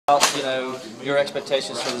You know, your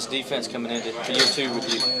expectations for this defense coming into year 2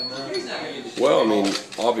 with you? Well, I mean,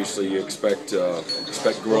 obviously you expect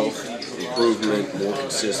growth, improvement, more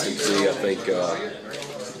consistency. I think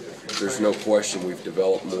there's no question we've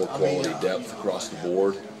developed more quality depth across the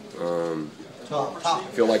board. I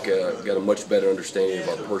feel like I've got a much better understanding of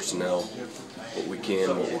our personnel, what we can,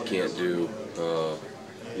 what we can't do,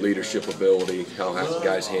 leadership ability, how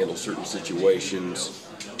guys handle certain situations.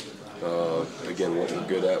 Again, what we're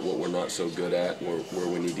good at, what we're not so good at, where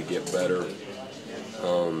we need to get better.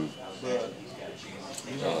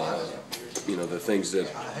 You know, the things that,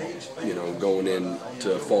 you know, going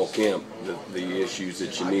into fall camp, the issues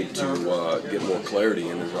that you need to get more clarity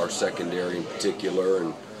in is our secondary in particular,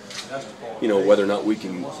 and, you know, whether or not we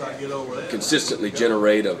can consistently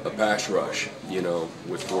generate a pass rush, you know,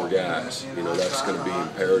 with 4 guys. You know, that's going to be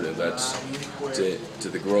imperative. That's to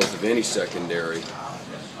the growth of any secondary.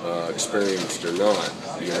 Experienced or not,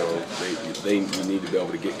 you know, you need to be able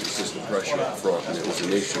to get consistent pressure up front, and it was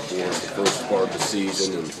an issue for us the first part of the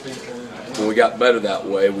season. And when we got better that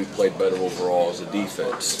way, we played better overall as a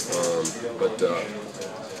defense.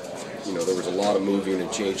 You know, there was a lot of moving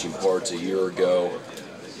and changing parts a year ago.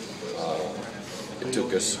 It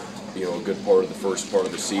took us, you know, a good part of the first part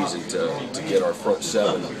of the season to get our front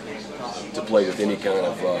 7 to play with any kind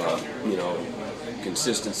of, you know,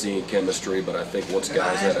 consistency and chemistry, but I think once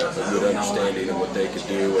guys had a good understanding of what they could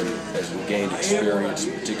do, and as we gained experience,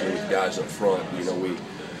 particularly with guys up front,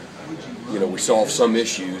 we solved some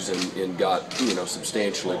issues and got, you know,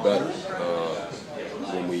 substantially better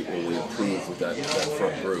when we improved with that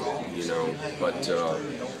front group, you know. But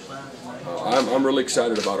I'm really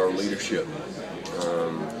excited about our leadership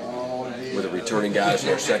with the returning guys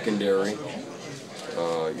in our secondary.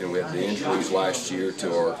 You know, we had the injuries last year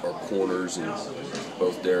to our corners, and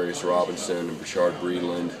both Darius Robinson and Bashard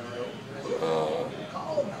Breeland,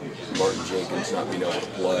 Martin Jenkins not being able to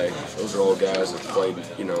play. Those are all guys that played,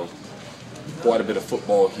 you know, quite a bit of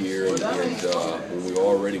football here, and when we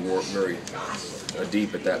already weren't very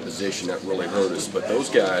deep at that position, that really hurt us. But those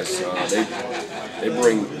guys, they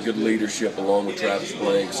bring good leadership along with Travis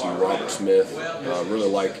Blanks and Robert Smith. Really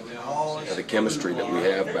like the chemistry that we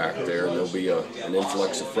have back there, and there'll be an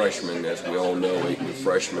influx of freshmen, as we all know, 8 new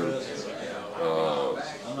freshmen.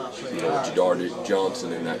 You know, Jadar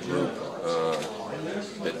Johnson in that group.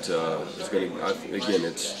 That is going to, again,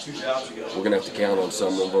 we're going to have to count on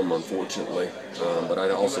some of them, unfortunately. But I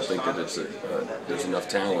also think that there's enough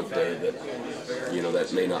talent there that, you know,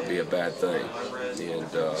 that may not be a bad thing. And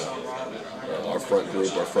our front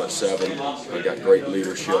group, our front 7, we got great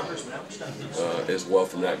leadership as well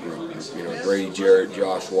from that group. You know, Grady Jarrett,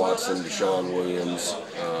 Josh Watson, Deshaun Williams,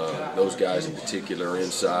 those guys in particular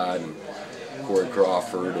inside, and Corey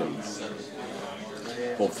Crawford, and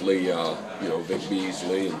hopefully, you know, Vic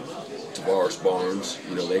Beasley and Tavares Barnes,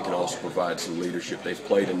 you know, they can also provide some leadership. They've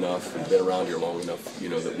played enough and been around here long enough, you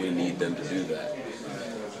know, that we need them to do that.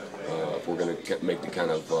 If we're going to make the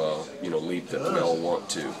kind of, you know, leap that we all want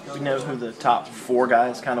to. We know who the top 4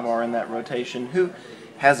 guys kind of are in that rotation. Who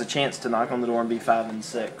has a chance to knock on the door and be 5 and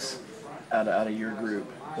 6 out of your group?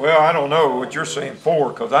 Well, I don't know what you're saying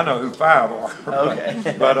 4, because I know who 5 are.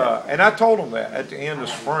 Okay. But and I told them that at the end of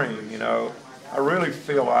spring, you know, I really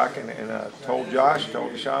feel like, and I told Josh,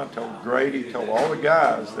 told Deshaun, told Grady, told all the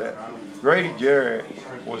guys that Grady Jarrett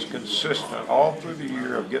was consistent all through the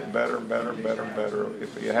year of getting better and better and better and better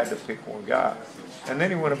if you had to pick one guy. And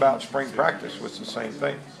then he went about spring practice with the same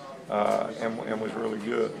thing, and was really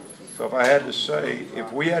good. So if I had to say,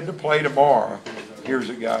 if we had to play tomorrow, here's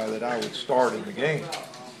a guy that I would start in the game.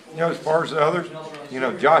 You know, as far as the others, you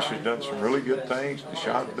know, Josh has done some really good things.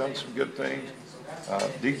 Deshaun's done some good things.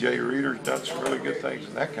 DJ Reader's done some really good things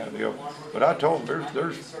and that kind of deal. But I told him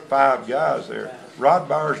there's 5 guys there. Rod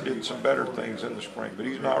Byers did some better things in the spring, but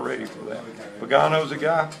he's not ready for that. Pagano's a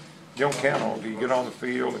guy you don't count on. Do you get on the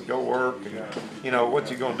field and go work? And, you know, what's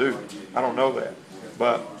he going to do? I don't know that.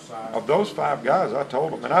 But of those 5 guys, I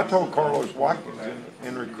told him, and I told Carlos Watkins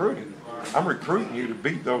in recruiting, I'm recruiting you to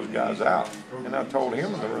beat those guys out. And I told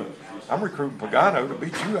him in the room, I'm recruiting Pagano to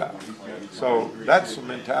beat you out. So that's the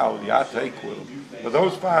mentality I take with them. But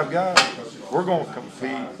those 5 guys, we're going to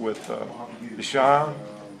compete with Deshaun,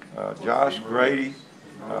 Josh, Grady,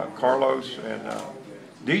 Carlos, and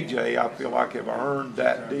DJ. I feel like have earned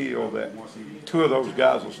that deal that 2 of those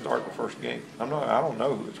guys will start the first game. I don't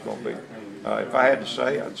know who it's going to be. If I had to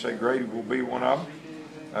say, I'd say Grady will be one of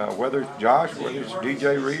them. Whether it's Josh, whether it's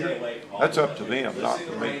DJ Reader, that's up to them, not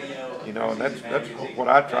to me. You know, and that's what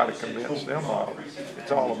I try to convince them of.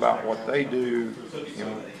 It's all about what they do, you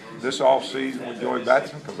know, this off season with Joey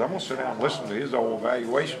Batson, because I'm going to sit down and listen to his old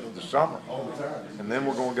evaluation of the summer. And then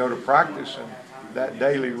we're going to go to practice and that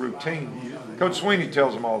daily routine. Coach Sweeney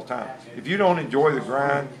tells them all the time, if you don't enjoy the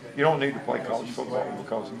grind, you don't need to play college football,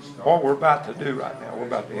 because what we're about to do right now, we're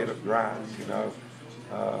about to hit a grind, you know.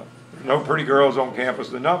 There's no pretty girls on campus.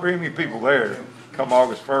 There's not very many people there come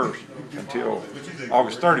August 1st until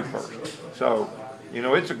August 31st. So, you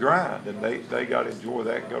know, it's a grind, and they got to enjoy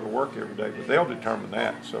that and go to work every day, but they'll determine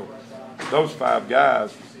that. So those 5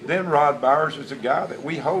 guys. Then Rod Bowers is a guy that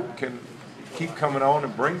we hope can keep coming on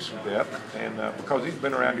and bring some depth, and because he's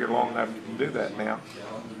been around here long enough to do that now.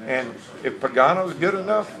 And if Pagano's good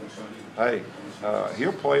enough, hey,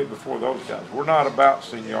 he'll play before those guys. We're not about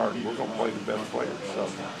seniority. We're going to play the best players.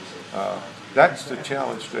 So that's the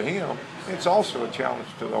challenge to him. It's also a challenge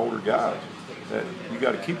to the older guys that you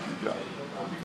got to keep your job.